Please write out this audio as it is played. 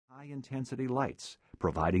high-intensity lights,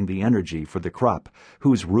 providing the energy for the crop,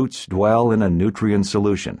 whose roots dwell in a nutrient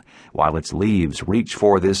solution, while its leaves reach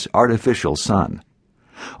for this artificial sun.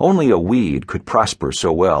 Only a weed could prosper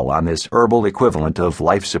so well on this herbal equivalent of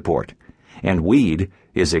life support. And weed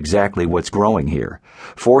is exactly what's growing here,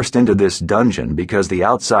 forced into this dungeon because the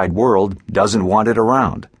outside world doesn't want it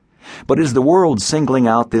around. But is the world singling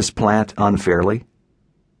out this plant unfairly?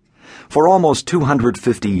 For almost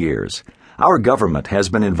 250 years, our government has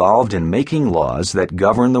been involved in making laws that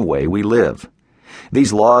govern the way we live.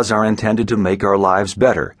 These laws are intended to make our lives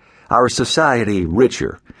better, our society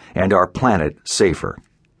richer, and our planet safer.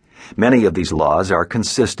 Many of these laws are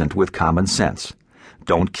consistent with common sense.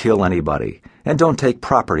 Don't kill anybody, and don't take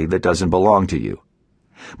property that doesn't belong to you.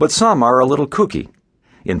 But some are a little kooky.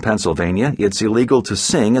 In Pennsylvania, it's illegal to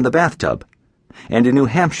sing in the bathtub. And in New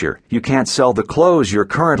Hampshire, you can't sell the clothes you're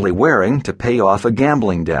currently wearing to pay off a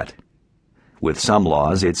gambling debt. With some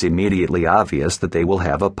laws, it's immediately obvious that they will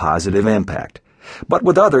have a positive impact. But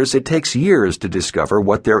with others, it takes years to discover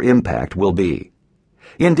what their impact will be.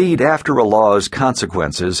 Indeed, after a law's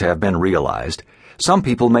consequences have been realized, some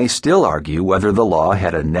people may still argue whether the law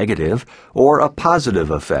had a negative or a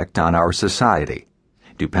positive effect on our society.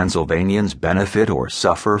 Do Pennsylvanians benefit or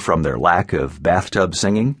suffer from their lack of bathtub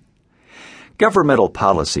singing? Governmental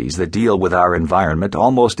policies that deal with our environment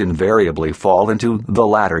almost invariably fall into the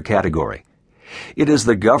latter category. It is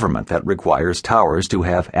the government that requires towers to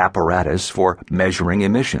have apparatus for measuring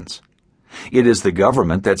emissions. It is the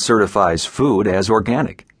government that certifies food as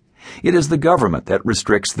organic. It is the government that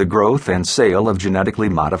restricts the growth and sale of genetically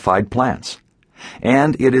modified plants.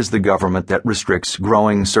 And it is the government that restricts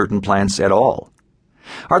growing certain plants at all.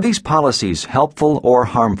 Are these policies helpful or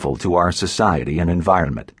harmful to our society and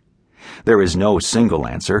environment? There is no single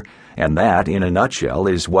answer, and that, in a nutshell,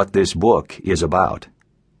 is what this book is about.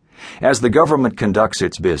 As the government conducts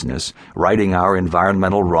its business, righting our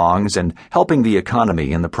environmental wrongs and helping the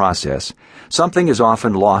economy in the process, something is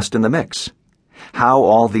often lost in the mix: how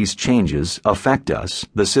all these changes affect us,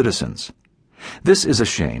 the citizens. This is a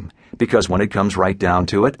shame, because when it comes right down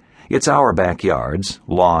to it, it's our backyards,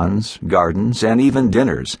 lawns, gardens, and even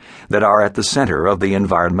dinners that are at the center of the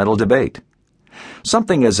environmental debate.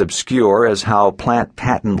 Something as obscure as how plant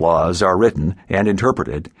patent laws are written and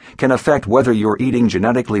interpreted can affect whether you're eating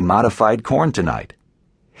genetically modified corn tonight.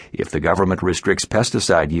 If the government restricts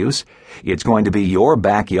pesticide use, it's going to be your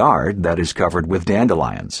backyard that is covered with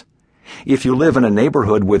dandelions. If you live in a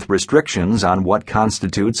neighborhood with restrictions on what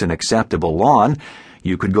constitutes an acceptable lawn,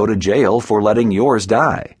 you could go to jail for letting yours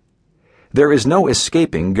die. There is no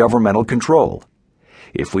escaping governmental control.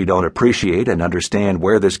 If we don't appreciate and understand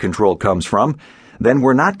where this control comes from, then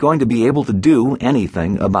we're not going to be able to do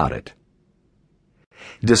anything about it.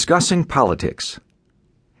 Discussing politics.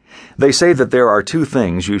 They say that there are two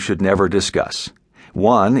things you should never discuss.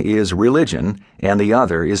 One is religion, and the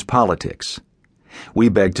other is politics. We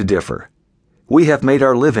beg to differ. We have made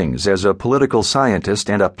our livings as a political scientist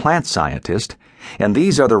and a plant scientist, and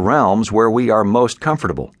these are the realms where we are most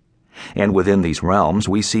comfortable. And within these realms,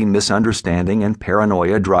 we see misunderstanding and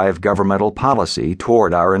paranoia drive governmental policy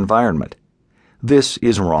toward our environment. This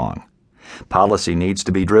is wrong. Policy needs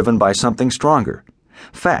to be driven by something stronger: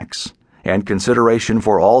 facts and consideration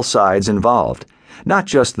for all sides involved, not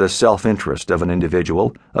just the self-interest of an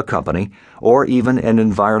individual, a company, or even an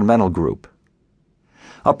environmental group.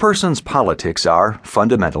 A person's politics are,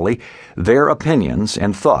 fundamentally, their opinions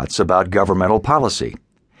and thoughts about governmental policy.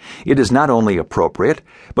 It is not only appropriate,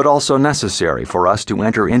 but also necessary for us to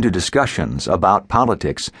enter into discussions about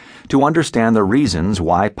politics to understand the reasons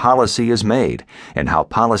why policy is made and how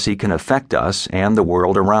policy can affect us and the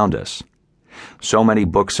world around us. So many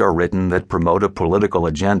books are written that promote a political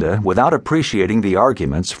agenda without appreciating the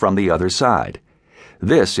arguments from the other side.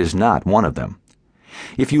 This is not one of them.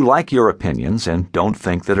 If you like your opinions and don't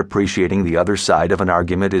think that appreciating the other side of an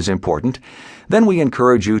argument is important, then we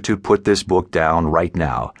encourage you to put this book down right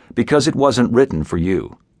now, because it wasn't written for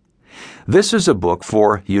you. This is a book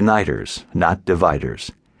for uniters, not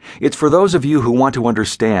dividers. It's for those of you who want to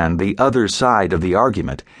understand the other side of the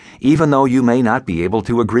argument, even though you may not be able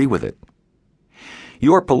to agree with it.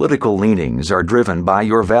 Your political leanings are driven by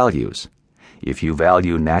your values. If you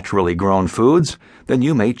value naturally grown foods, then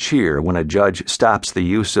you may cheer when a judge stops the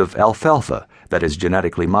use of alfalfa that is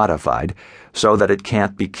genetically modified so that it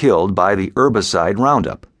can't be killed by the herbicide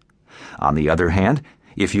Roundup. On the other hand,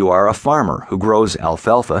 if you are a farmer who grows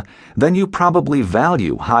alfalfa, then you probably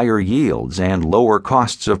value higher yields and lower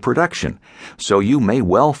costs of production, so you may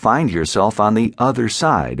well find yourself on the other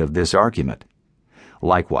side of this argument.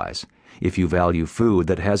 Likewise, if you value food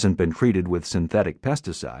that hasn't been treated with synthetic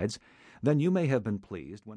pesticides, then you may have been pleased when